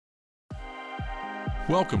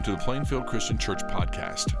Welcome to the Plainfield Christian Church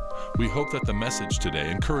podcast. We hope that the message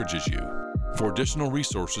today encourages you. For additional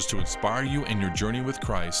resources to inspire you in your journey with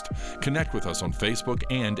Christ, connect with us on Facebook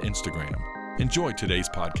and Instagram. Enjoy today's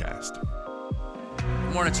podcast.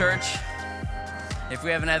 Good morning, church. If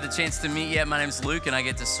we haven't had the chance to meet yet, my name is Luke, and I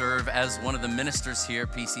get to serve as one of the ministers here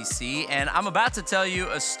at PCC. And I'm about to tell you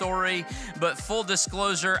a story, but full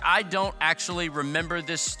disclosure, I don't actually remember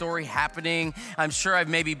this story happening. I'm sure I've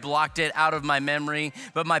maybe blocked it out of my memory,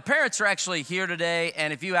 but my parents are actually here today,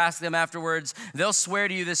 and if you ask them afterwards, they'll swear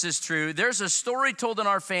to you this is true. There's a story told in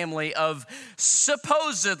our family of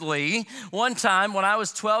supposedly one time when I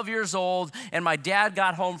was 12 years old, and my dad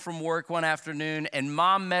got home from work one afternoon, and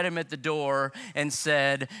mom met him at the door and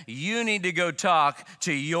said, "You need to go talk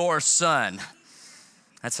to your son."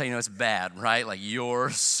 That's how you know it's bad, right? Like,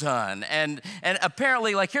 your son. And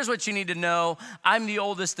apparently, like, here's what you need to know. I'm the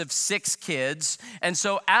oldest of 6 kids. And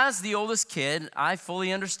so as the oldest kid, I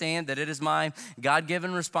fully understand that it is my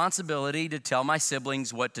God-given responsibility to tell my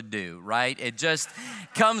siblings what to do, right? It just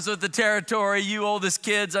comes with the territory. You oldest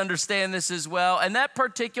kids understand this as well. And that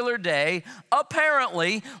particular day,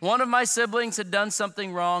 apparently, one of my siblings had done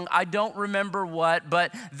something wrong. I don't remember what,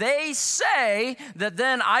 but they say that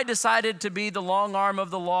then I decided to be the long arm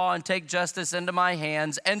of the law and take justice into my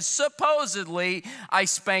hands, and supposedly I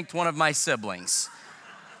spanked one of my siblings.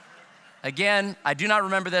 Again, I do not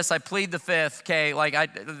remember this. I plead the fifth, okay?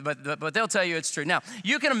 But they'll tell you it's true. Now,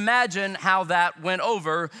 you can imagine how that went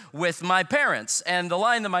over with my parents. And the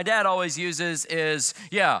line that my dad always uses is,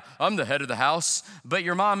 "Yeah, I'm the head of the house, but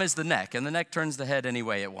your mom is the neck, and the neck turns the head any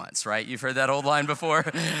way it wants," right? You've heard that old line before?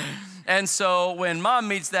 And so when mom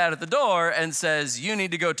meets dad at the door and says, "You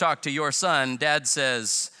need to go talk to your son," dad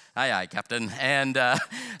says, "Aye, aye, Captain." And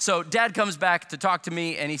so dad comes back to talk to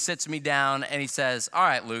me, and he sits me down, and he says, "All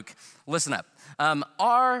right, Luke, listen up.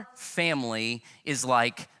 Our family is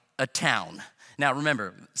like a town." Now,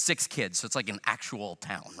 remember, 6 kids, so it's like an actual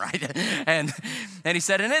town, right? And he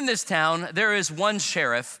said, "And in this town, there is one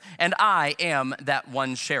sheriff, and I am that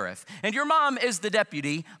one sheriff. And your mom is the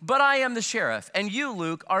deputy, but I am the sheriff. And you,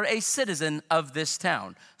 Luke, are a citizen of this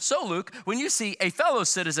town. So, Luke, when you see a fellow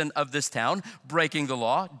citizen of this town breaking the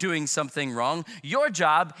law, doing something wrong, your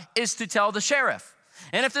job is to tell the sheriff.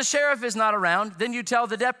 And if the sheriff is not around, then you tell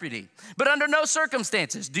the deputy. But under no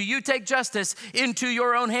circumstances do you take justice into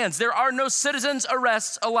your own hands. There are no citizens'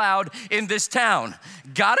 arrests allowed in this town."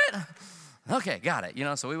 Got it? Okay, got it.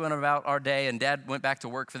 So we went about our day, and dad went back to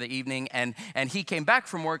work for the evening, and he came back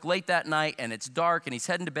from work late that night, and it's dark, and he's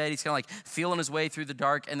heading to bed. He's kind of like feeling his way through the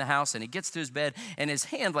dark in the house, and he gets to his bed, and his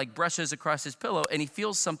hand like brushes across his pillow, and he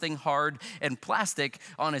feels something hard and plastic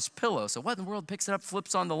on his pillow. So what in the world? Picks it up,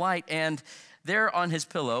 flips on the light, and there on his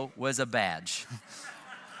pillow was a badge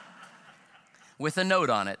with a note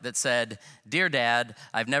on it that said, "Dear Dad,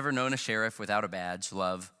 I've never known a sheriff without a badge.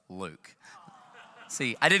 Love, Luke."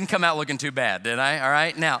 See, I didn't come out looking too bad, did I? All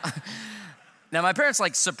right, now my parents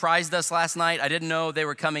surprised us last night. I didn't know they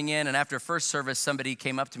were coming in, and after first service, somebody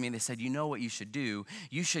came up to me and they said, "You know what you should do?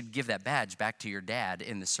 You should give that badge back to your dad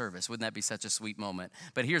in the service. Wouldn't that be such a sweet moment?"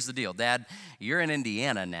 But here's the deal, Dad, you're in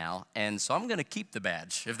Indiana now, and so I'm gonna keep the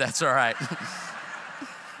badge, if that's all right.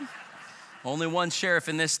 Only one sheriff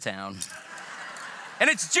in this town. And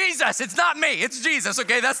it's Jesus, it's not me, it's Jesus,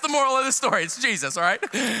 okay? That's the moral of the story, it's Jesus, all right?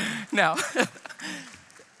 Now,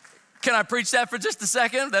 can I preach that for just a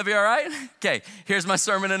second? That'd be all right? Okay, here's my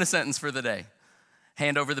sermon in a sentence for the day.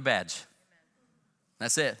 Hand over the badge.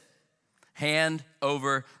 That's it. Hand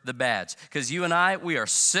over the badge. Because you and I, we are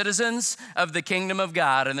citizens of the kingdom of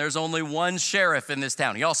God, and there's only one sheriff in this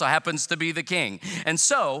town. He also happens to be the king. And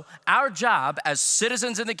so our job as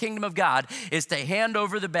citizens in the kingdom of God is to hand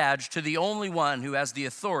over the badge to the only one who has the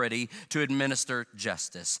authority to administer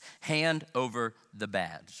justice. Hand over the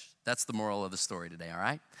badge. That's the moral of the story today, all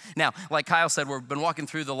right? Now, like Kyle said, we've been walking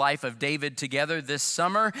through the life of David together this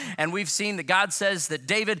summer, and we've seen that God says that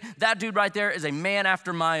David, that dude right there, is a man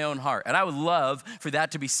after my own heart. And I would love for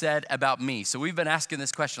that to be said about me. So we've been asking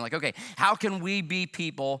this question, okay, how can we be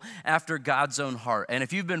people after God's own heart? And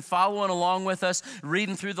if you've been following along with us,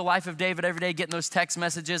 reading through the life of David every day, getting those text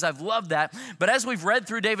messages, I've loved that. But as we've read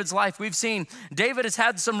through David's life, we've seen David has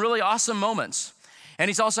had some really awesome moments. And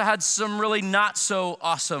he's also had some really not so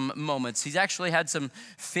awesome moments. He's actually had some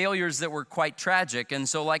failures that were quite tragic. And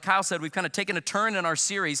so like Kyle said, we've kind of taken a turn in our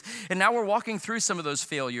series, and now we're walking through some of those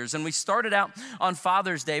failures. And we started out on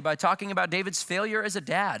Father's Day by talking about David's failure as a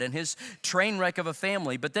dad and his train wreck of a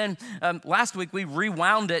family. But then last week we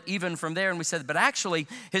rewound it even from there, and we said, but actually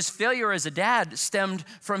his failure as a dad stemmed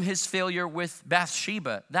from his failure with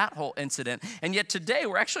Bathsheba, that whole incident. And yet today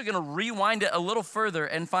we're actually going to rewind it a little further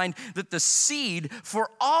and find that the seed for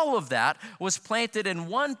all of that was planted in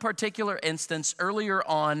one particular instance earlier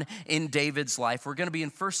on in David's life. We're going to be in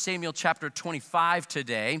 1 Samuel chapter 25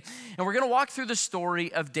 today, and we're going to walk through the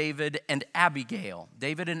story of David and Abigail.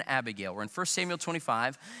 David and Abigail. We're in 1 Samuel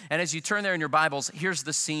 25, and as you turn there in your Bibles, here's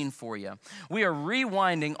the scene for you. We are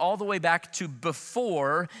rewinding all the way back to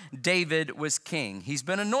before David was king. He's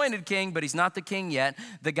been anointed king, but he's not the king yet.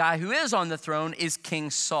 The guy who is on the throne is King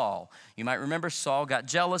Saul. You might remember Saul got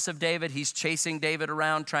jealous of David. He's chasing David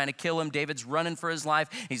around, trying to kill him. David's running for his life.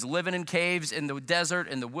 He's living in caves in the desert,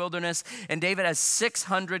 in the wilderness, and David has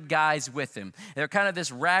 600 guys with him. They're kind of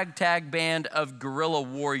this ragtag band of guerrilla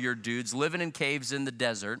warrior dudes living in caves in the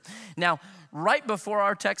desert. Now, right before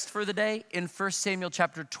our text for the day, in 1 Samuel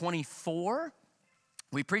chapter 24,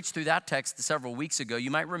 we preached through that text several weeks ago.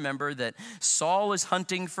 You might remember that Saul is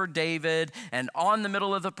hunting for David, and on the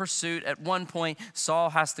middle of the pursuit, at one point, Saul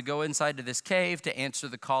has to go inside to this cave to answer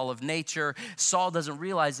the call of nature. Saul doesn't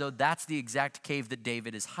realize, though, that's the exact cave that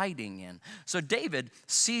David is hiding in. So David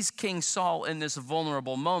sees King Saul in this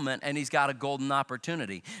vulnerable moment, and he's got a golden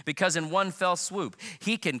opportunity, because in one fell swoop,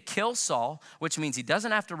 he can kill Saul, which means he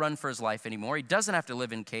doesn't have to run for his life anymore. He doesn't have to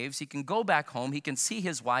live in caves. He can go back home. He can see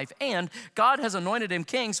his wife, and God has anointed him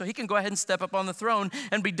king, so he can go ahead and step up on the throne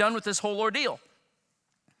and be done with this whole ordeal.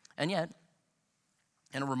 And yet,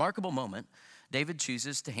 in a remarkable moment, David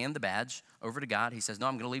chooses to hand the badge over to God. He says, no,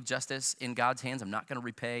 I'm going to leave justice in God's hands. I'm not going to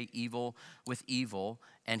repay evil with evil.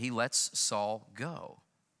 And he lets Saul go.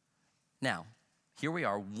 Now, here we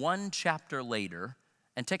are, one chapter later,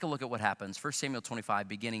 and take a look at what happens. 1 Samuel 25,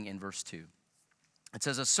 beginning in verse 2. It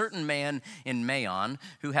says, a certain man in Maon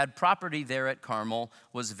who had property there at Carmel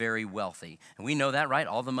was very wealthy. And we know that, right?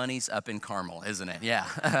 All the money's up in Carmel, isn't it?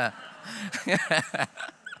 Yeah.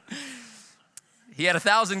 He had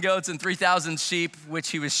 1,000 goats and 3,000 sheep,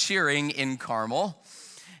 which he was shearing in Carmel.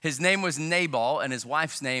 His name was Nabal, and his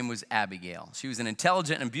wife's name was Abigail. She was an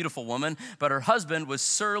intelligent and beautiful woman, but her husband was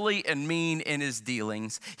surly and mean in his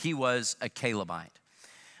dealings. He was a Calebite.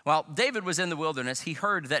 While David was in the wilderness, he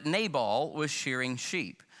heard that Nabal was shearing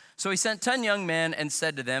sheep. So he sent 10 young men and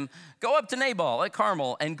said to them, go up to Nabal at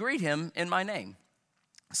Carmel and greet him in my name.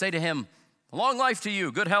 Say to him, long life to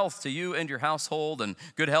you, good health to you and your household, and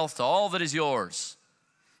good health to all that is yours.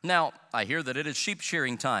 Now, I hear that it is sheep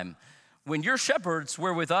shearing time. When your shepherds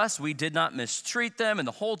were with us, we did not mistreat them, and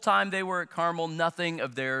the whole time they were at Carmel, nothing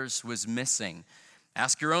of theirs was missing.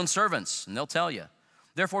 Ask your own servants, and they'll tell you.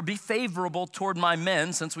 Therefore, be favorable toward my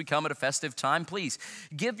men, since we come at a festive time. Please,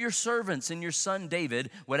 give your servants and your son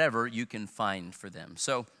David whatever you can find for them.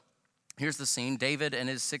 So here's the scene. David and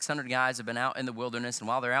his 600 guys have been out in the wilderness, and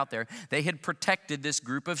while they're out there, they had protected this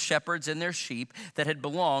group of shepherds and their sheep that had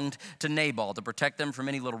belonged to Nabal, to protect them from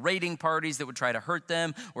any little raiding parties that would try to hurt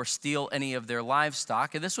them or steal any of their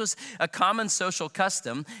livestock. And this was a common social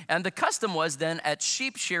custom, and the custom was then at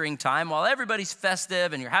sheep shearing time, while everybody's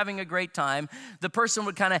festive and you're having a great time, the person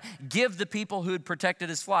would kind of give the people who had protected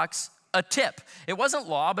his flocks a tip. It wasn't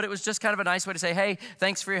law, but it was just kind of a nice way to say, hey,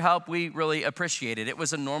 thanks for your help. We really appreciate it. It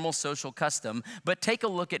was a normal social custom. But take a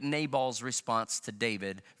look at Nabal's response to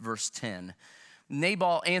David, verse 10.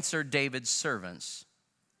 Nabal answered David's servants,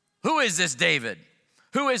 who is this David?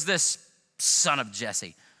 Who is this son of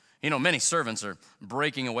Jesse? You know, many servants are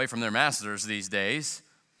breaking away from their masters these days.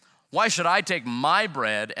 Why should I take my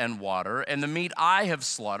bread and water and the meat I have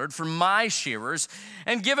slaughtered from my shearers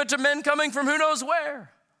and give it to men coming from who knows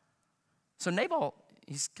where? So Nabal,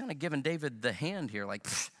 he's kind of giving David the hand here, like,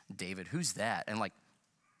 David, who's that? And like,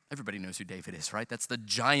 everybody knows who David is, right? That's the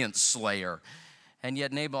giant slayer. And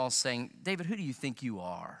yet Nabal's saying, David, who do you think you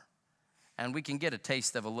are? And we can get a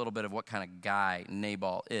taste of a little bit of what kind of guy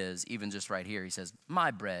Nabal is, even just right here. He says, my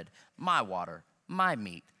bread, my water, my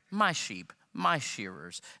meat, my sheep, my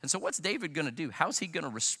shearers. And so what's David going to do? How's he going to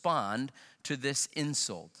respond to this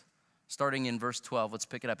insult? Starting in verse 12, let's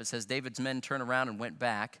pick it up. It says, David's men turned around and went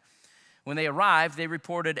back. When they arrived, they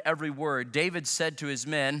reported every word. David said to his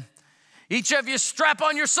men, each of you strap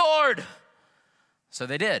on your sword. So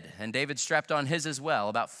they did, and David strapped on his as well.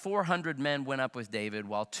 About 400 men went up with David,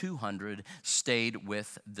 while 200 stayed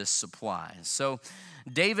with the supplies. So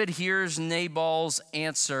David hears Nabal's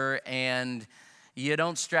answer, and you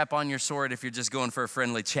don't strap on your sword if you're just going for a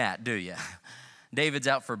friendly chat, do you? David's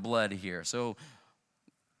out for blood here. So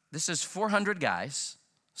this is 400 guys,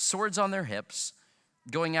 swords on their hips,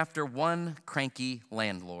 going after one cranky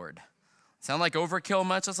landlord. Sound like overkill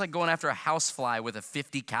much? That's like going after a housefly with a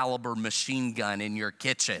 50 caliber machine gun in your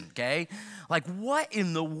kitchen, okay? Like, what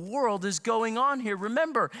in the world is going on here?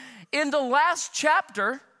 Remember, in the last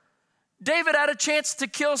chapter, David had a chance to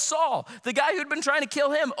kill Saul, the guy who'd been trying to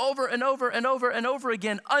kill him over and over and over and over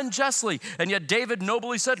again unjustly. And yet David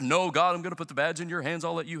nobly said, no, God, I'm going to put the badge in your hands.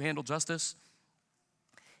 I'll let you handle justice.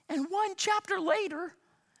 And one chapter later,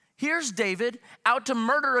 here's David out to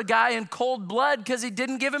murder a guy in cold blood because he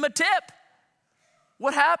didn't give him a tip.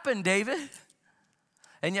 What happened, David?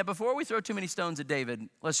 And yet before we throw too many stones at David,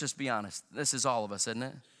 let's just be honest. This is all of us, isn't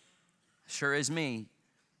it? Sure is me.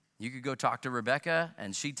 You could go talk to Rebecca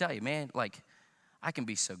and she'd tell you, man, like, I can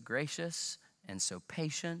be so gracious and so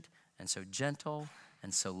patient and so gentle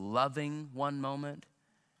and so loving one moment,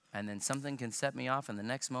 and then something can set me off, and the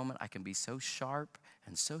next moment I can be so sharp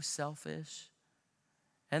and so selfish.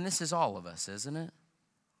 And this is all of us, isn't it?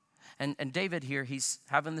 And David here, he's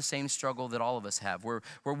having the same struggle that all of us have, where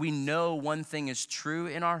we know one thing is true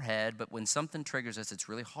in our head, but when something triggers us, it's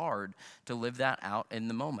really hard to live that out in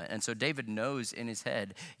the moment. And so David knows in his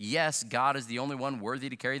head, yes, God is the only one worthy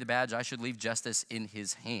to carry the badge. I should leave justice in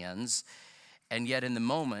his hands. And yet in the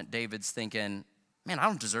moment, David's thinking, man, I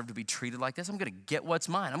don't deserve to be treated like this. I'm going to get what's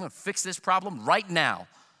mine. I'm going to fix this problem right now.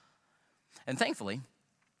 And thankfully,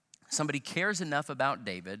 somebody cares enough about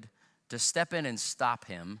David to step in and stop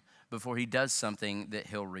him before he does something that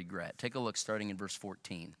he'll regret. Take a look starting in verse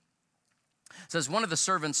 14. It says, one of the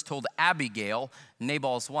servants told Abigail,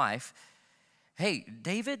 Nabal's wife, hey,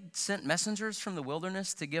 David sent messengers from the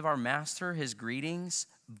wilderness to give our master his greetings,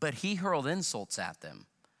 but he hurled insults at them.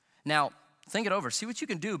 Now, think it over. See what you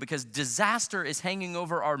can do, because disaster is hanging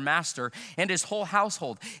over our master and his whole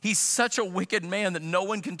household. He's such a wicked man that no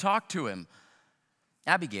one can talk to him.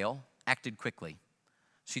 Abigail acted quickly.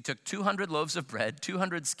 She took 200 loaves of bread,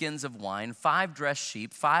 200 skins of wine, 5 dressed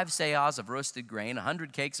sheep, 5 seahs of roasted grain,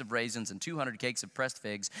 100 cakes of raisins, and 200 cakes of pressed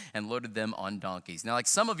figs, and loaded them on donkeys. Now, like,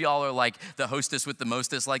 some of y'all are like the hostess with the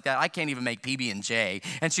mostest like that. I can't even make PB&J.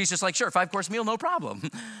 And she's just like, sure, 5-course meal, no problem.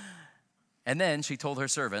 And then she told her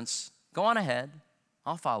servants, go on ahead,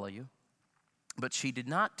 I'll follow you. But she did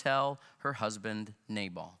not tell her husband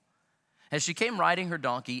Nabal. As she came riding her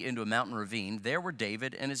donkey into a mountain ravine, there were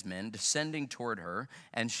David and his men descending toward her,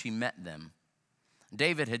 and she met them.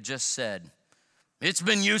 David had just said, it's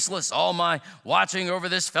been useless, all my watching over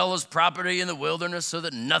this fellow's property in the wilderness so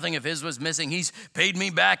that nothing of his was missing. He's paid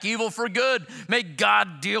me back evil for good. May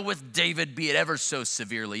God deal with David, be it ever so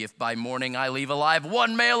severely, if by morning I leave alive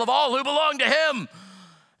one male of all who belong to him.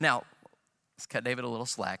 Now, let's cut David a little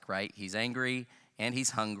slack, right? He's angry. And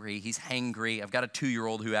he's hungry, he's hangry. I've got a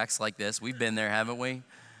 2-year-old who acts like this. We've been there, haven't we?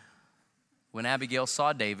 When Abigail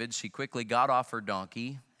saw David, she quickly got off her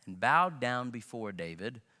donkey and bowed down before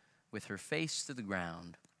David with her face to the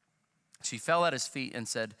ground. She fell at his feet and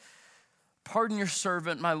said, pardon your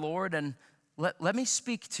servant, my lord, and let me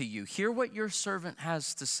speak to you. Hear what your servant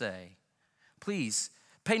has to say. Please,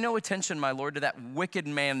 pay no attention, my lord, to that wicked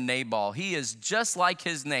man Nabal. He is just like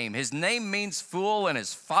his name. His name means fool, and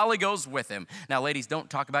his folly goes with him. Now, ladies, don't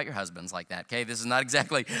talk about your husbands like that, okay? This is not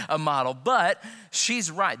exactly a model, but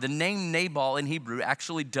she's right. The name Nabal in Hebrew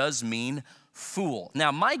actually does mean fool.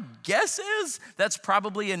 Now, my guess is that's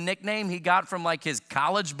probably a nickname he got from like his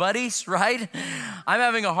college buddies, right? I'm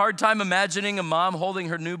having a hard time imagining a mom holding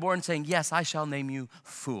her newborn saying, yes, I shall name you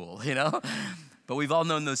fool, you know? But we've all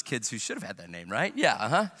known those kids who should have had that name, right?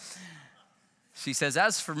 Yeah, She says,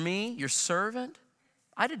 as for me, your servant,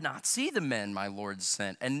 I did not see the men my Lord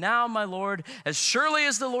sent. And now, my Lord, as surely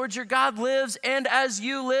as the Lord your God lives and as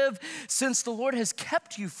you live, since the Lord has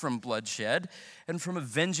kept you from bloodshed and from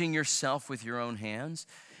avenging yourself with your own hands,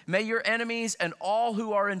 may your enemies and all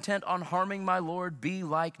who are intent on harming my Lord be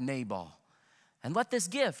like Nabal. And let this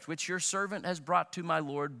gift which your servant has brought to my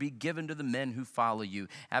Lord be given to the men who follow you.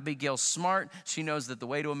 Abigail's smart. She knows that the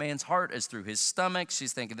way to a man's heart is through his stomach.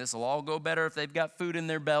 She's thinking this will all go better if they've got food in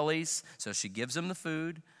their bellies. So she gives them the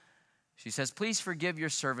food. She says, please forgive your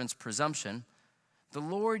servant's presumption. The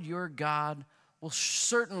Lord your God will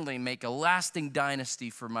certainly make a lasting dynasty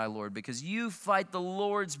for my Lord, because you fight the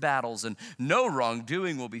Lord's battles and no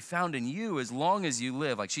wrongdoing will be found in you as long as you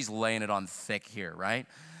live. Like, she's laying it on thick here, right?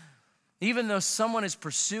 Even though someone is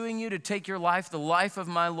pursuing you to take your life, the life of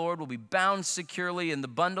my Lord will be bound securely in the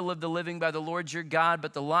bundle of the living by the Lord your God,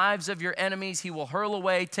 but the lives of your enemies he will hurl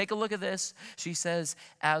away. Take a look at this. She says,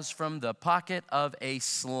 as from the pocket of a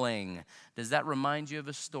sling. Does that remind you of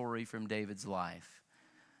a story from David's life?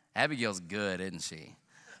 Abigail's good, isn't she?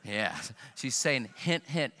 Yeah, she's saying, hint,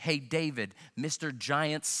 hint, hey, David, Mr.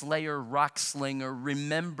 Giant Slayer, Rock Slinger,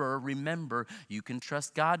 remember, you can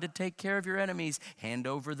trust God to take care of your enemies. Hand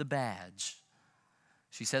over the badge.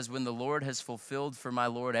 She says, when the Lord has fulfilled for my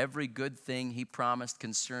Lord every good thing he promised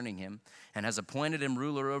concerning him and has appointed him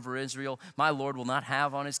ruler over Israel, my Lord will not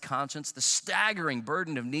have on his conscience the staggering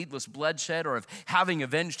burden of needless bloodshed or of having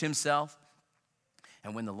avenged himself.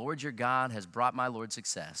 And when the Lord your God has brought my Lord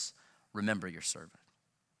success, remember your servant.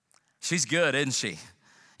 She's good, isn't she?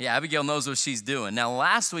 Yeah, Abigail knows what she's doing. Now,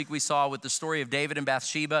 last week we saw with the story of David and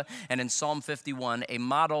Bathsheba and in Psalm 51, a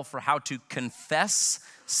model for how to confess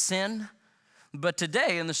sin. But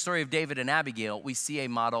today, in the story of David and Abigail, we see a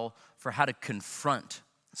model for how to confront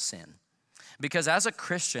sin. Because as a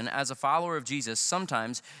Christian, as a follower of Jesus,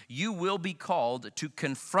 sometimes you will be called to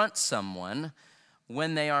confront someone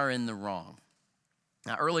when they are in the wrong.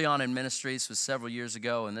 Now, early on in ministry, this was several years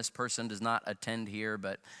ago, and this person does not attend here,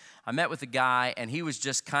 but I met with a guy, and he was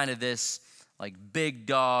just kind of this like big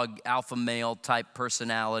dog, alpha male type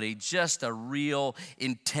personality, just a real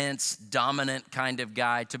intense, dominant kind of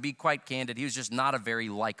guy. To be quite candid, he was just not a very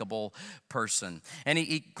likable person. And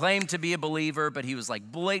he claimed to be a believer, but he was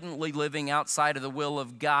like blatantly living outside of the will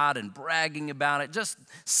of God and bragging about it, just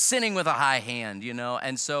sinning with a high hand, you know.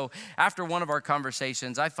 And so after one of our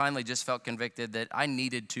conversations, I finally just felt convicted that I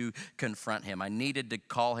needed to confront him. I needed to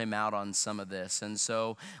call him out on some of this. And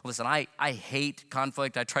so, listen, I hate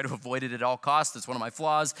conflict. I try to avoid it at all costs. It's one of my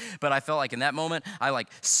flaws, but I felt like in that moment, I like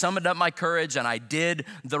summoned up my courage and I did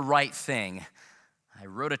the right thing. I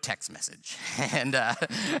wrote a text message and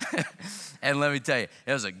let me tell you,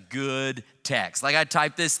 it was a good text. Like I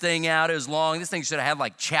typed this thing out, it was long. This thing should have had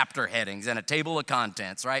like chapter headings and a table of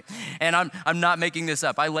contents, right? And I'm not making this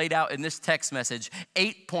up. I laid out in this text message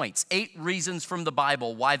 8 points, 8 reasons from the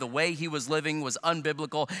Bible why the way he was living was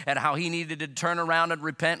unbiblical and how he needed to turn around and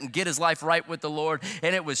repent and get his life right with the Lord.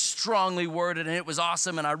 And it was strongly worded and it was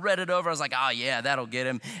awesome. And I read it over. I was like, oh yeah, that'll get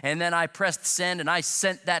him. And then I pressed send and I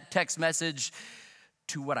sent that text message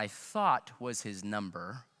to what I thought was his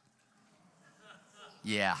number.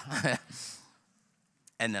 Yeah.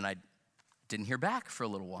 And then I didn't hear back for a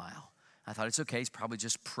little while. I thought it's okay, he's probably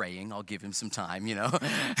just praying. I'll give him some time, you know.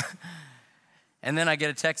 And then I get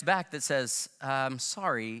a text back that says,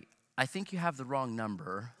 sorry, I think you have the wrong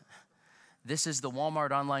number. This is the Walmart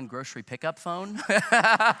online grocery pickup phone.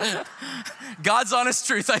 God's honest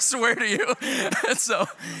truth, I swear to you. So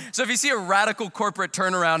if you see a radical corporate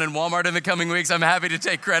turnaround in Walmart in the coming weeks, I'm happy to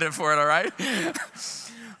take credit for it, all right?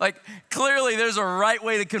 Like, clearly there's a right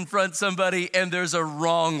way to confront somebody and there's a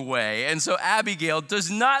wrong way. And so Abigail does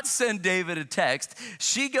not send David a text.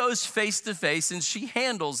 She goes face to face and she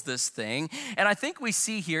handles this thing. And I think we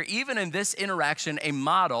see here, even in this interaction, a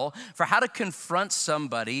model for how to confront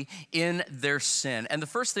somebody in their sin. And the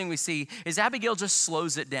first thing we see is Abigail just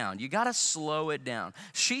slows it down. You got to slow it down.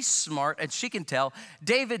 She's smart and she can tell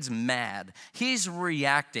David's mad. He's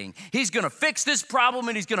reacting. He's going to fix this problem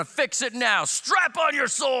and he's going to fix it now. Strap on your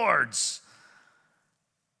swords.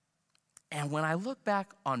 And when I look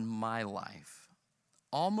back on my life,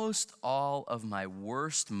 almost all of my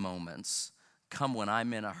worst moments come when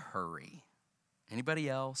I'm in a hurry. Anybody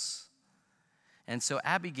else? And so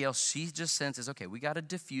Abigail, she just senses, okay, we got to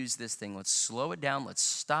diffuse this thing. Let's slow it down. Let's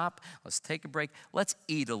stop. Let's take a break. Let's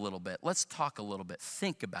eat a little bit. Let's talk a little bit.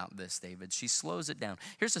 Think about this, David. She slows it down.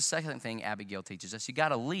 Here's the second thing Abigail teaches us. You got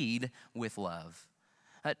to lead with love.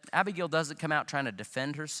 Abigail doesn't come out trying to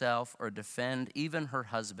defend herself or defend even her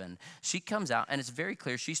husband. She comes out, and it's very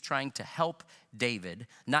clear she's trying to help David,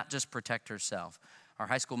 not just protect herself. Our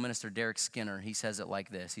high school minister, Derek Skinner, he says it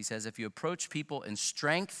like this. He says, if you approach people in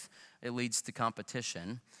strength, it leads to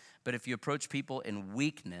competition. But if you approach people in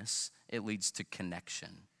weakness, it leads to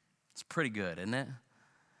connection. It's pretty good, isn't it?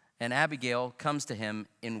 And Abigail comes to him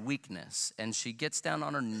in weakness, and she gets down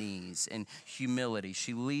on her knees in humility.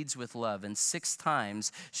 She leads with love, and 6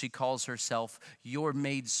 times she calls herself your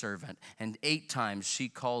maidservant, and 8 times she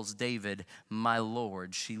calls David my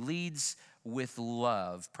Lord. She leads with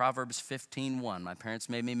love. Proverbs 15:1. My parents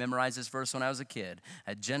made me memorize this verse when I was a kid.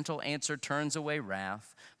 A gentle answer turns away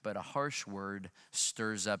wrath, but a harsh word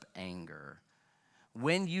stirs up anger.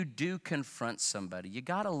 When you do confront somebody, you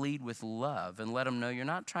got to lead with love and let them know you're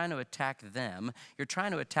not trying to attack them. You're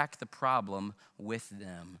trying to attack the problem with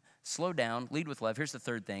them. Slow down, lead with love. Here's the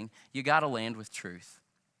third thing. You got to land with truth.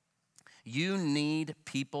 You need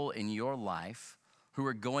people in your life who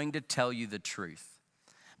are going to tell you the truth.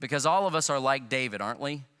 Because all of us are like David, aren't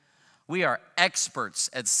we? We are experts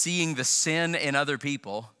at seeing the sin in other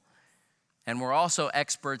people. And we're also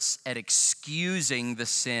experts at excusing the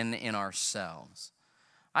sin in ourselves.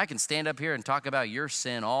 I can stand up here and talk about your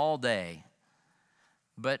sin all day.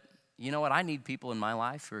 But you know what? I need people in my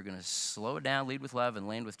life who are going to slow it down, lead with love, and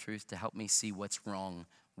land with truth to help me see what's wrong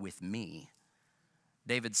with me.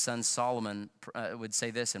 David's son Solomon would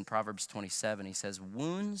say this in Proverbs 27. He says,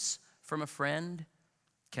 wounds from a friend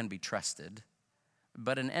can be trusted,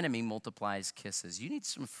 but an enemy multiplies kisses. You need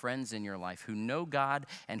some friends in your life who know God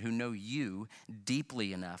and who know you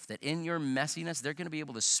deeply enough that in your messiness, they're going to be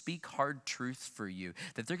able to speak hard truth for you,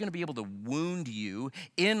 that they're going to be able to wound you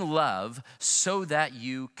in love so that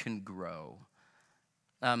you can grow.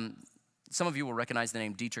 Some of you will recognize the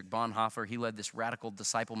name Dietrich Bonhoeffer. He led this radical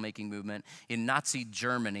disciple-making movement in Nazi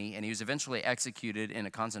Germany, and he was eventually executed in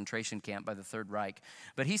a concentration camp by the Third Reich.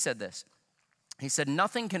 But he said this. He said,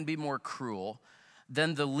 nothing can be more cruel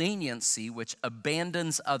than the leniency which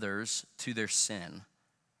abandons others to their sin.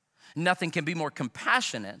 Nothing can be more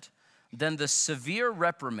compassionate than the severe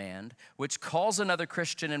reprimand which calls another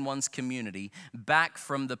Christian in one's community back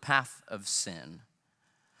from the path of sin.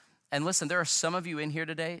 And listen, there are some of you in here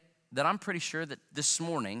today that I'm pretty sure that this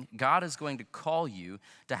morning, God is going to call you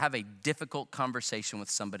to have a difficult conversation with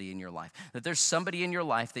somebody in your life. That there's somebody in your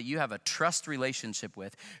life that you have a trust relationship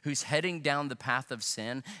with who's heading down the path of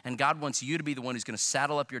sin, and God wants you to be the one who's going to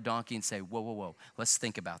saddle up your donkey and say, whoa, let's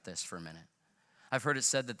think about this for a minute. I've heard it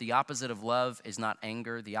said that the opposite of love is not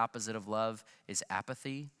anger. The opposite of love is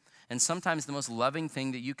apathy. And sometimes the most loving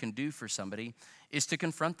thing that you can do for somebody is to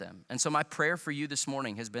confront them. And so my prayer for you this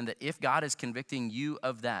morning has been that if God is convicting you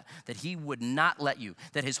of that he would not let you,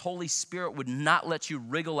 that his Holy Spirit would not let you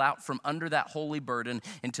wriggle out from under that holy burden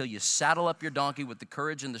until you saddle up your donkey with the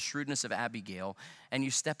courage and the shrewdness of Abigail and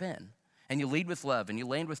you step in. And you lead with love and you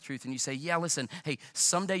land with truth and you say, yeah, listen, hey,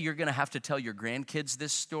 someday you're going to have to tell your grandkids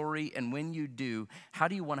this story. And when you do, how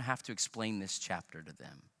do you want to have to explain this chapter to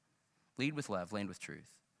them? Lead with love, land with truth.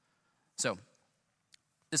 So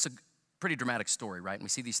this is a pretty dramatic story, right? And we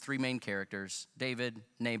see these three main characters, David,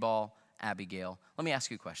 Nabal, Abigail. Let me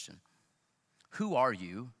ask you a question. Who are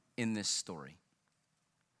you in this story?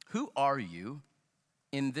 Who are you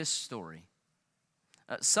in this story?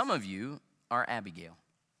 Some of you are Abigail.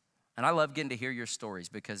 And I love getting to hear your stories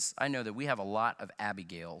because I know that we have a lot of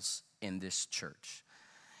Abigails in this church.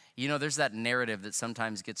 You know, there's that narrative that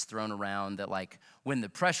sometimes gets thrown around that like when the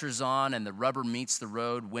pressure's on and the rubber meets the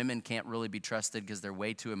road, women can't really be trusted because they're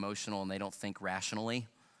way too emotional and they don't think rationally.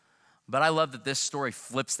 But I love that this story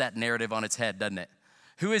flips that narrative on its head, doesn't it?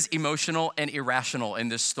 Who is emotional and irrational in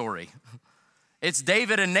this story? It's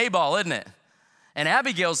David and Nabal, isn't it? And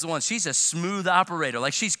Abigail's the one, she's a smooth operator.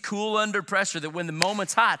 Like she's cool under pressure that when the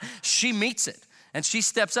moment's hot, she meets it and she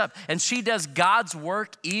steps up and she does God's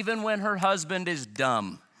work even when her husband is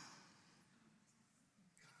dumb.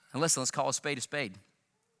 And listen, let's call a spade a spade.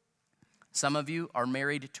 Some of you are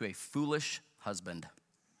married to a foolish husband.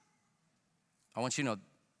 I want you to know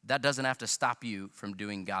that doesn't have to stop you from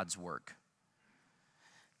doing God's work.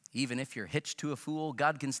 Even if you're hitched to a fool,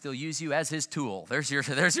 God can still use you as his tool. There's your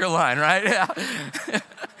line, right? Yeah.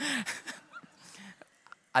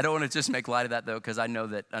 I don't want to just make light of that though, because I know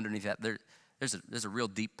that underneath that there's a real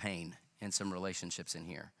deep pain in some relationships in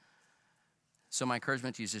here. So my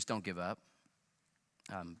encouragement to you is just don't give up.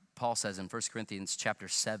 Paul says in 1 Corinthians chapter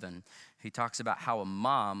 7, he talks about how a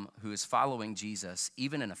mom who is following Jesus,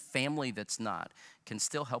 even in a family that's not, can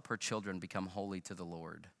still help her children become holy to the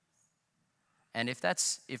Lord. And if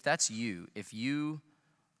that's you, if you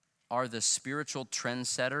are the spiritual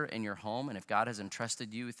trendsetter in your home, and if God has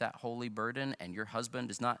entrusted you with that holy burden and your husband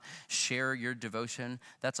does not share your devotion,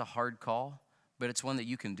 that's a hard call, but it's one that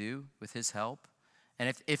you can do with his help.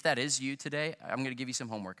 And if that is you today, I'm going to give you some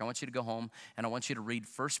homework. I want you to go home and I want you to read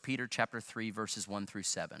 1 Peter chapter 3, verses 1 through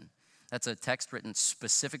 7. That's a text written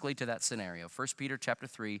specifically to that scenario. 1 Peter chapter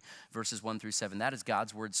 3, verses 1 through 7. That is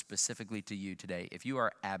God's word specifically to you today, if you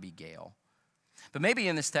are Abigail. But maybe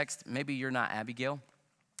in this text, maybe you're not Abigail.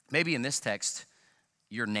 Maybe in this text,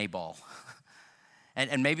 you're Nabal.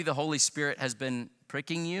 and maybe the Holy Spirit has been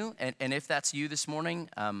pricking you. And if that's you this morning,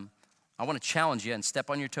 I want to challenge you and step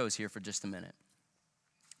on your toes here for just a minute.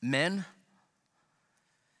 Men,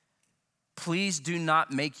 please do not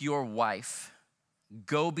make your wife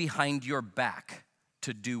go behind your back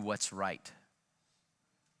to do what's right.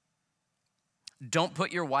 Don't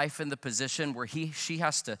put your wife in the position where she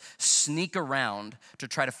has to sneak around to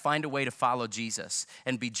try to find a way to follow Jesus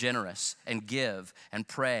and be generous and give and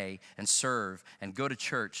pray and serve and go to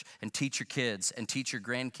church and teach your kids and teach your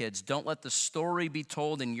grandkids. Don't let the story be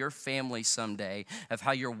told in your family someday of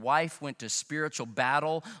how your wife went to spiritual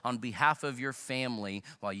battle on behalf of your family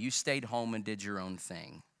while you stayed home and did your own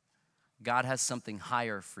thing. God has something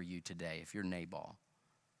higher for you today if you're Nabal.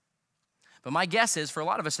 But my guess is, for a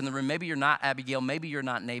lot of us in the room, maybe you're not Abigail, maybe you're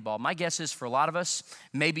not Nabal. My guess is, for a lot of us,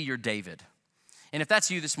 maybe you're David. And if that's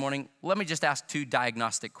you this morning, let me just ask two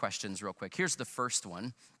diagnostic questions real quick. Here's the first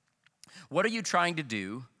one. What are you trying to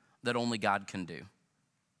do that only God can do?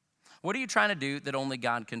 What are you trying to do that only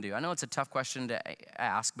God can do? I know it's a tough question to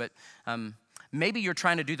ask, but maybe you're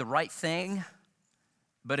trying to do the right thing,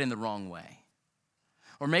 but in the wrong way.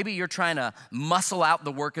 Or maybe you're trying to muscle out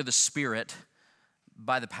the work of the Spirit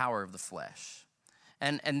by the power of the flesh.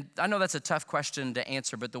 And I know that's a tough question to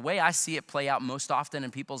answer, but the way I see it play out most often in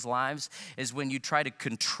people's lives is when you try to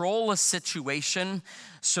control a situation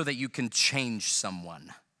so that you can change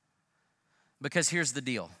someone. Because here's the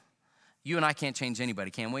deal. You and I can't change anybody,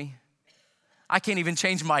 can we? I can't even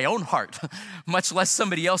change my own heart, much less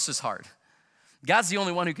somebody else's heart. God's the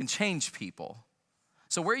only one who can change people.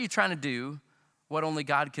 So where are you trying to do what only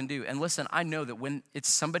God can do? And listen, I know that when it's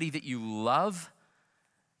somebody that you love,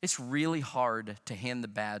 it's really hard to hand the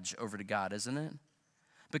badge over to God, isn't it?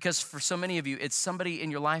 Because for so many of you, it's somebody in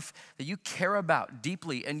your life that you care about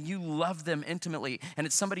deeply and you love them intimately. And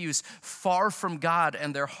it's somebody who's far from God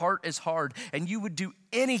and their heart is hard. And you would do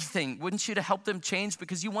anything, wouldn't you, to help them change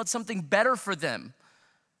because you want something better for them.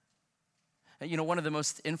 And you know, one of the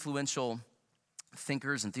most influential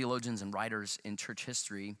thinkers and theologians and writers in church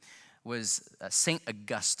history was St.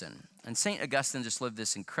 Augustine. And St. Augustine just lived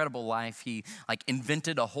this incredible life. He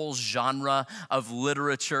invented a whole genre of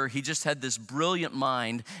literature. He just had this brilliant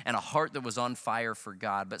mind and a heart that was on fire for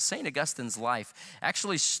God. But St. Augustine's life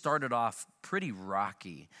actually started off pretty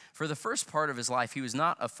rocky. For the first part of his life, he was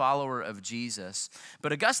not a follower of Jesus.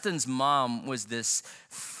 But Augustine's mom was this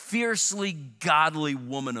fiercely godly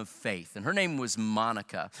woman of faith, and her name was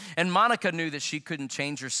Monica. And Monica knew that she couldn't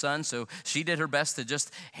change her son, so she did her best to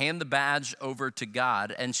just hand the badge over to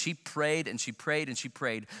God. And she prayed and she prayed and she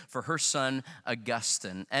prayed for her son,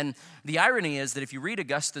 Augustine. And the irony is that if you read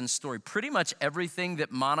Augustine's story, pretty much everything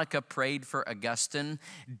that Monica prayed for Augustine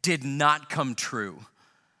did not come true.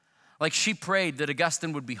 Like, she prayed that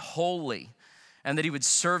Augustine would be holy and that he would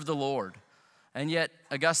serve the Lord. And yet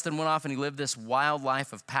Augustine went off and he lived this wild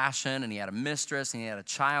life of passion, and he had a mistress and he had a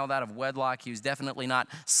child out of wedlock. He was definitely not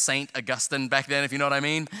Saint Augustine back then, if you know what I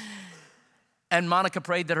mean. And Monica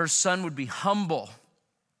prayed that her son would be humble.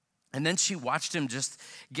 And then she watched him just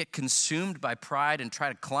get consumed by pride and try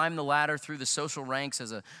to climb the ladder through the social ranks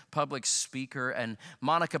as a public speaker. And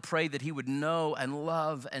Monica prayed that he would know and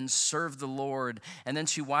love and serve the Lord. And then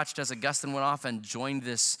she watched as Augustine went off and joined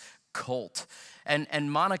this cult.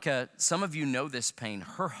 And Monica, some of you know this pain.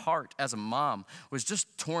 Her heart as a mom was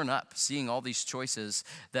just torn up seeing all these choices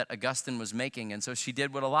that Augustine was making. And so she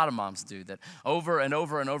did what a lot of moms do, that over and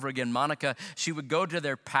over and over again, Monica, she would go to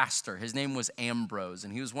their pastor. His name was Ambrose,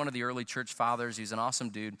 and he was one of the early church fathers. He's an awesome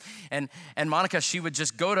dude. And Monica, she would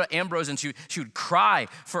just go to Ambrose and she would cry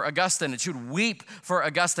for Augustine, and she would weep for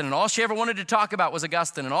Augustine. And all she ever wanted to talk about was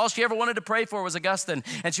Augustine. And all she ever wanted to pray for was Augustine.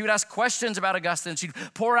 And she would ask questions about Augustine. She'd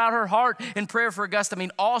pour out her heart in prayer for Augustine. I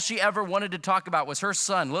mean, all she ever wanted to talk about was her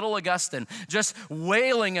son, little Augustine, just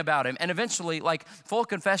wailing about him. And eventually, full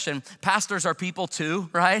confession, pastors are people too,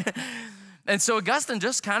 right? And so Augustine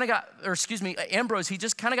just kind of Ambrose, he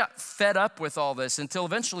just kind of got fed up with all this until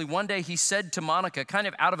eventually one day he said to Monica, kind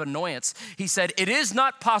of out of annoyance, he said, "It is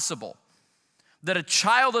not possible that a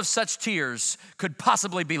child of such tears could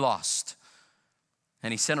possibly be lost."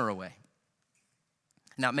 And he sent her away.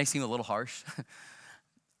 Now, it may seem a little harsh,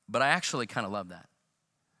 but I actually kind of love that.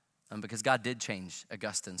 Because God did change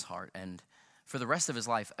Augustine's heart. And for the rest of his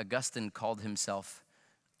life, Augustine called himself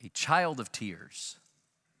a child of tears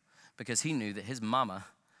because he knew that his mama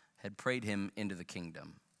had prayed him into the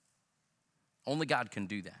kingdom. Only God can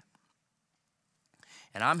do that.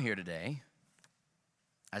 And I'm here today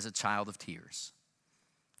as a child of tears.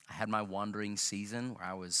 I had my wandering season where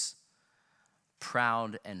I was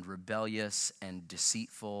proud and rebellious and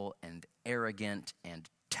deceitful and arrogant and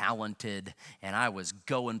talented, and I was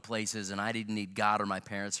going places, and I didn't need God or my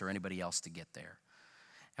parents or anybody else to get there.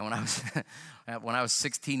 And when I was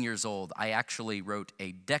 16 years old, I actually wrote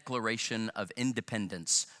a Declaration of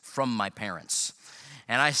Independence from my parents.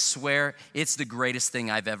 And I swear it's the greatest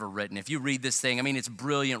thing I've ever written. If you read this thing, I mean, it's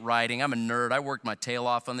brilliant writing. I'm a nerd. I worked my tail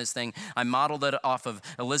off on this thing. I modeled it off of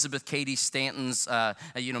Elizabeth Cady Stanton's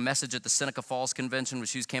message at the Seneca Falls Convention when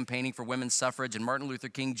she was campaigning for women's suffrage, and Martin Luther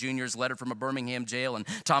King Jr.'s letter from a Birmingham jail, and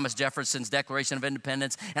Thomas Jefferson's Declaration of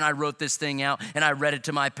Independence. And I wrote this thing out, and I read it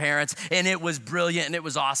to my parents, and it was brilliant, and it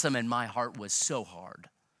was awesome, and my heart was so hard.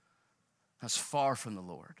 I was far from the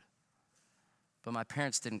Lord. But my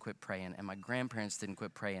parents didn't quit praying, and my grandparents didn't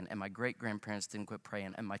quit praying, and my great-grandparents didn't quit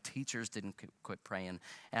praying, and my teachers didn't quit praying.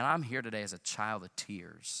 And I'm here today as a child of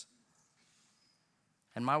tears.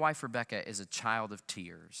 And my wife, Rebecca, is a child of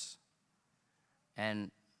tears. And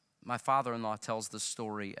my father-in-law tells the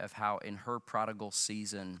story of how in her prodigal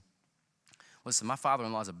season, Listen, my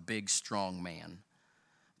father-in-law is a big, strong man.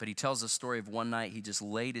 But he tells the story of one night he just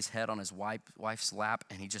laid his head on his wife's lap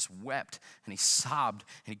and he just wept and he sobbed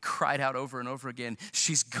and he cried out over and over again,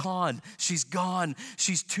 she's gone, she's gone,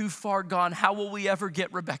 she's too far gone. How will we ever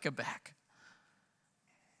get Rebecca back?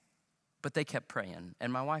 But they kept praying.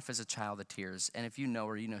 And my wife is a child of tears. And if you know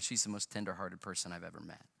her, you know she's the most tender-hearted person I've ever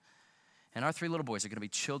met. And our 3 little boys are going to be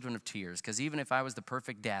children of tears, because even if I was the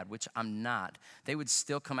perfect dad, which I'm not, they would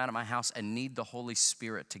still come out of my house and need the Holy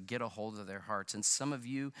Spirit to get a hold of their hearts. And some of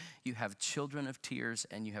you, you have children of tears,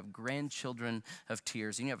 and you have grandchildren of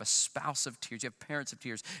tears, and you have a spouse of tears, you have parents of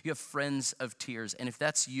tears, you have friends of tears. And if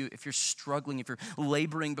that's you, if you're struggling, if you're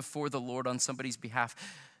laboring before the Lord on somebody's behalf,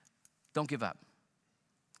 don't give up.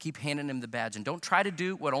 Keep handing him the badge, and don't try to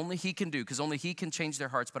do what only he can do, because only he can change their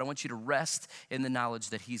hearts. But I want you to rest in the knowledge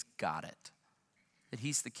that he's got it, that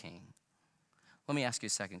he's the king. Let me ask you a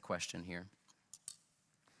second question here.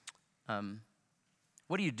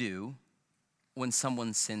 What do you do when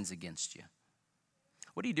someone sins against you?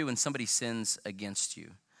 What do you do when somebody sins against you?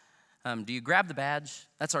 Do you grab the badge?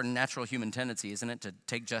 That's our natural human tendency, isn't it? To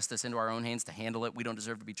take justice into our own hands, to handle it. We don't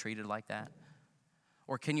deserve to be treated like that.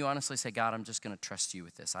 Or can you honestly say, God, I'm just going to trust you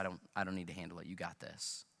with this. I don't need to handle it. You got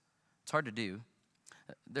this. It's hard to do.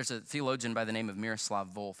 There's a theologian by the name of Miroslav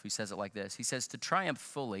Volf who says it like this. He says, to triumph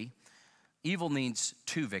fully, evil needs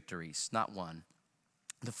 2 victories, not 1.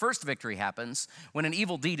 The first victory happens when an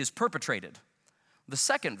evil deed is perpetrated. The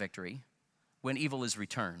second victory, when evil is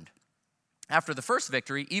returned. After the first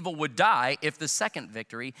victory, evil would die if the second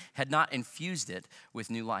victory had not infused it with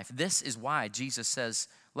new life. This is why Jesus says,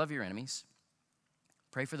 love your enemies.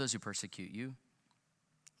 Pray for those who persecute you.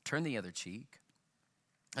 Turn the other cheek.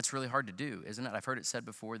 That's really hard to do, isn't it? I've heard it said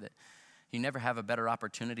before that you never have a better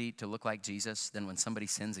opportunity to look like Jesus than when somebody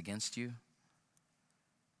sins against you.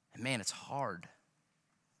 And man, it's hard.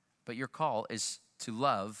 But your call is to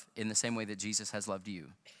love in the same way that Jesus has loved you,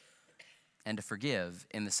 and to forgive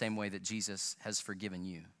in the same way that Jesus has forgiven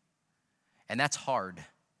you. And that's hard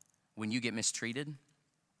when you get mistreated.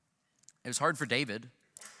 It was hard for David.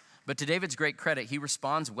 But to David's great credit, he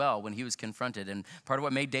responds well when he was confronted. And part of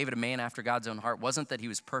what made David a man after God's own heart wasn't that he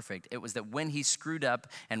was perfect. It was that when he screwed up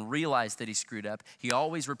and realized that he screwed up, he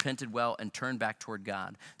always repented well and turned back toward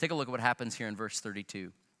God. Take a look at what happens here in verse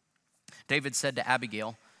 32. David said to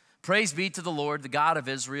Abigail, praise be to the Lord, the God of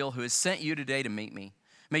Israel, who has sent you today to meet me.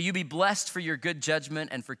 May you be blessed for your good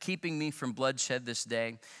judgment and for keeping me from bloodshed this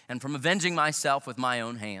day and from avenging myself with my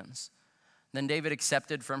own hands. Then David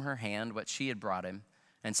accepted from her hand what she had brought him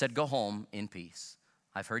and said, go home in peace.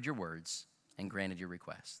 I've heard your words and granted your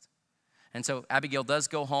request. And so Abigail does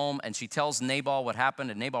go home, and she tells Nabal what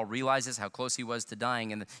happened, and Nabal realizes how close he was to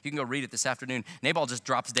dying. And you can go read it this afternoon. Nabal just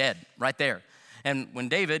drops dead right there. And when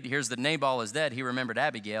David hears that Nabal is dead, he remembered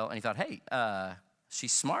Abigail, and he thought, hey,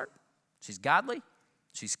 she's smart, she's godly,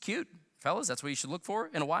 she's cute. Fellas, that's what you should look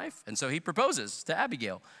for in a wife. And so he proposes to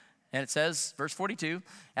Abigail. And it says, verse 42,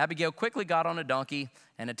 Abigail quickly got on a donkey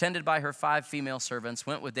and, attended by her 5 female servants,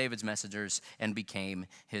 went with David's messengers and became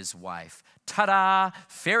his wife. Ta-da!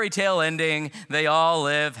 Fairy tale ending. They all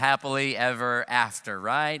live happily ever after,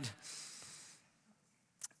 right?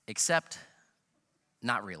 Except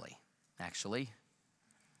not really, actually.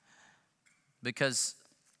 Because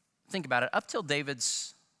think about it, up till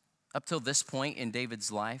this point in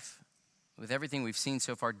David's life, with everything we've seen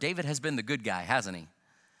so far, David has been the good guy, hasn't he?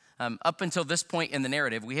 Up until this point in the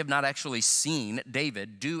narrative, we have not actually seen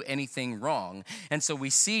David do anything wrong. And so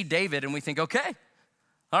we see David and we think, okay,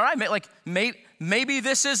 all right, maybe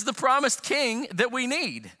this is the promised king that we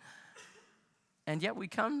need. And yet we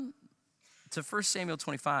come to 1 Samuel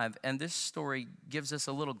 25, and this story gives us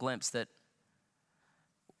a little glimpse that,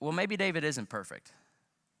 well, maybe David isn't perfect.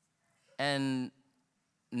 And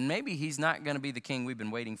maybe he's not going to be the king we've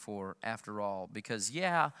been waiting for after all, because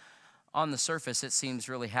on the surface, it seems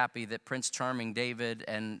really happy that Prince Charming David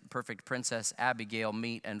and perfect Princess Abigail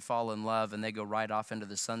meet and fall in love, and they go right off into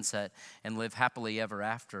the sunset and live happily ever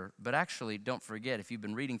after. But actually, don't forget, if you've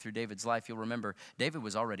been reading through David's life, you'll remember David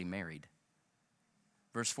was already married.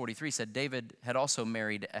 Verse 43 said David had also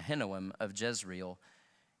married Ahinoam of Jezreel,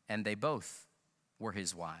 and they both were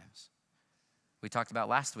his wives. We talked about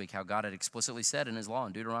last week how God had explicitly said in his law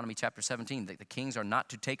in Deuteronomy chapter 17 that the kings are not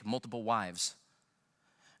to take multiple wives.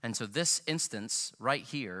 And so this instance right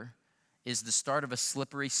here is the start of a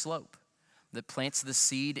slippery slope that plants the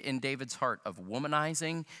seed in David's heart of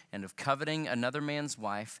womanizing and of coveting another man's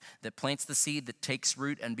wife, that plants the seed that takes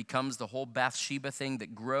root and becomes the whole Bathsheba thing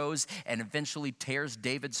that grows and eventually tears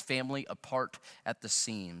David's family apart at the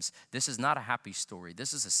seams. This is not a happy story.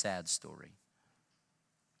 This is a sad story.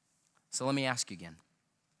 So let me ask you again.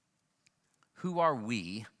 who are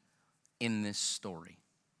we in this story?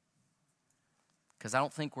 Because I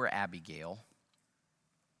don't think we're Abigail.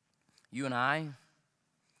 You and I,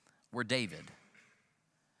 we're David.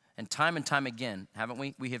 And time again, haven't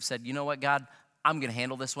we? We have said, you know what, God, I'm going to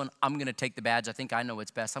handle this one. I'm going to take the badge. I think I know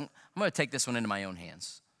what's best. I'm going to take this one into my own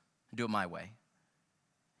hands and do it my way.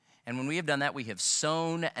 And when we have done that, we have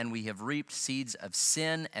sown and we have reaped seeds of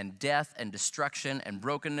sin and death and destruction and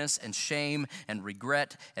brokenness and shame and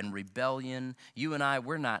regret and rebellion. You and I,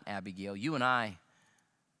 we're not Abigail. You and I,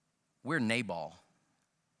 we're Nabal.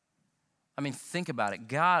 I mean, think about it.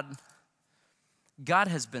 God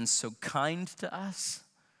has been so kind to us.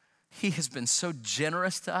 He has been so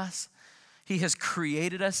generous to us. He has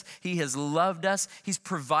created us. He has loved us. He's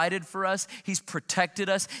provided for us. He's protected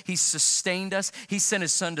us. He's sustained us. He sent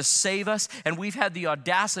his son to save us. And we've had the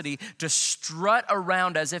audacity to strut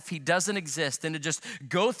around as if he doesn't exist and to just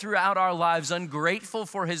go throughout our lives ungrateful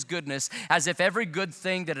for his goodness, as if every good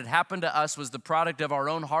thing that had happened to us was the product of our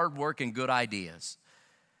own hard work and good ideas.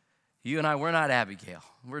 You and I, we're not Abigail.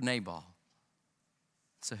 We're Nabal.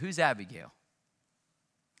 So who's Abigail?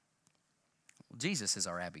 Well, Jesus is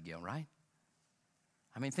our Abigail, right?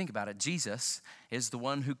 I mean, think about it. Jesus is the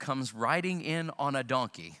one who comes riding in on a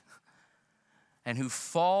donkey and who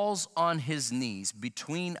falls on his knees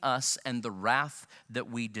between us and the wrath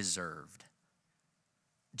that we deserved.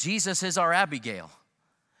 Jesus is our Abigail.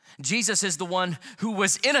 Jesus is the one who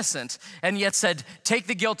was innocent and yet said, take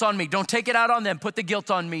the guilt on me. Don't take it out on them. Put the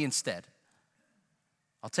guilt on me instead.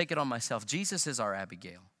 I'll take it on myself. Jesus is our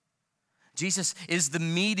Abigail. Jesus is the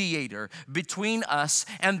mediator between us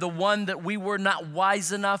and the one that we were not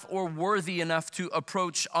wise enough or worthy enough to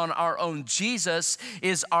approach on our own. Jesus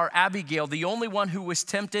is our Abigail, the only one who was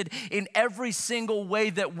tempted in every single way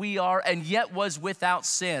that we are and yet was without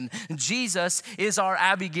sin. Jesus is our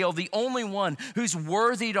Abigail, the only one who's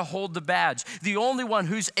worthy to hold the badge, the only one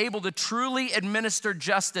who's able to truly administer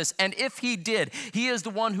justice. And if he did, he is the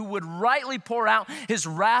one who would rightly pour out his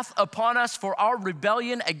wrath upon us for our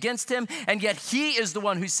rebellion against him. And yet he is the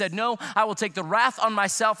one who said, no, I will take the wrath on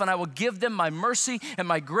myself and I will give them my mercy and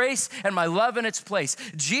my grace and my love in its place.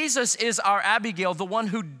 Jesus is our Abigail, the one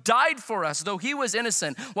who died for us, though he was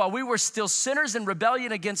innocent, while we were still sinners in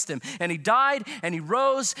rebellion against him. And he died and he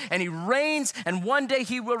rose and he reigns, and one day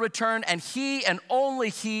he will return, and he and only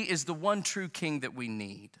he is the one true king that we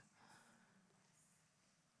need.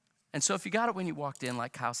 And so if you got it when you walked in,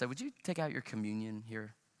 like Kyle said, would you take out your communion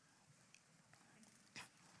here?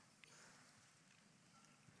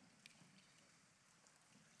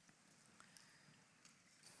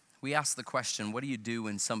 We ask the question, what do you do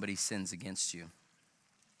when somebody sins against you?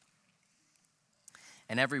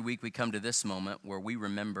 And every week we come to this moment where we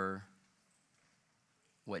remember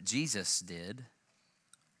what Jesus did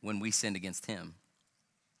when we sinned against him.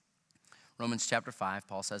 Romans chapter 5,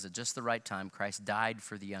 Paul says at just the right time, Christ died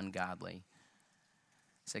for the ungodly.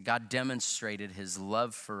 He said God demonstrated his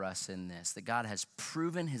love for us in this, that God has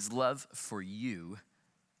proven his love for you.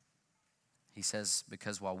 He says,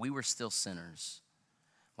 because while we were still sinners,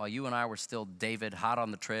 while you and I were still David, hot on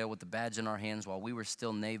the trail with the badge in our hands, while we were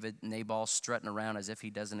still Nabal strutting around as if he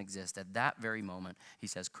doesn't exist, at that very moment, he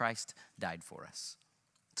says, Christ died for us.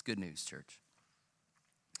 It's good news, church.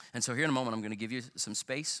 And so here in a moment, I'm going to give you some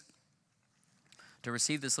space to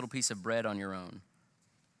receive this little piece of bread on your own.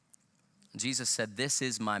 Jesus said, this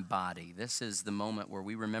is my body. This is the moment where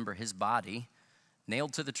we remember his body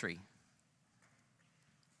nailed to the tree.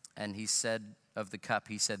 And he said of the cup,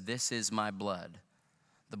 he said, this is my blood.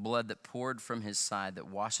 The blood that poured from his side that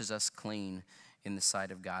washes us clean in the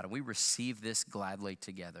sight of God. And we receive this gladly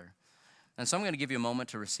together. And so I'm going to give you a moment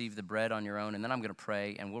to receive the bread on your own, and then I'm going to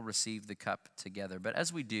pray, and we'll receive the cup together. But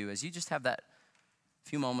as we do, as you just have that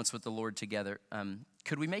few moments with the Lord together,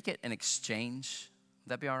 could we make it an exchange?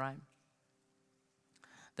 Would that be all right?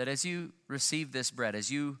 That as you receive this bread, as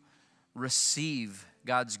you receive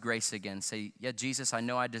God's grace again, say, yeah, Jesus, I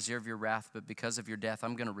know I deserve your wrath, but because of your death,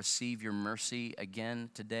 I'm going to receive your mercy again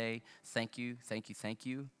today. Thank you, thank you, thank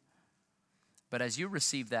you. But as you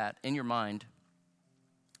receive that in your mind,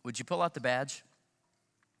 would you pull out the badge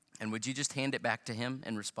and would you just hand it back to him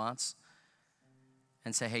in response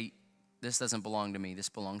and say, hey, this doesn't belong to me. This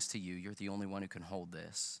belongs to you. You're the only one who can hold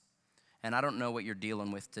this. And I don't know what you're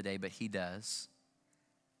dealing with today, but he does.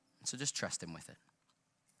 So just trust him with it.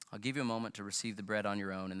 I'll give you a moment to receive the bread on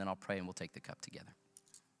your own, and then I'll pray and we'll take the cup together.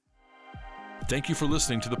 Thank you for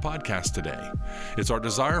listening to the podcast today. It's our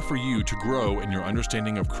desire for you to grow in your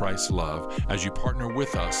understanding of Christ's love as you partner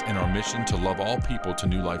with us in our mission to love all people to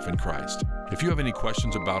new life in Christ. If you have any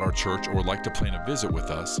questions about our church or would like to plan a visit with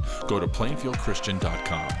us, go to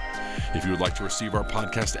plainfieldchristian.com. If you would like to receive our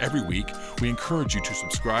podcast every week, we encourage you to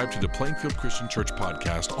subscribe to the Plainfield Christian Church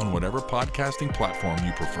podcast on whatever podcasting platform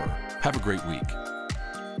you prefer. Have a great week.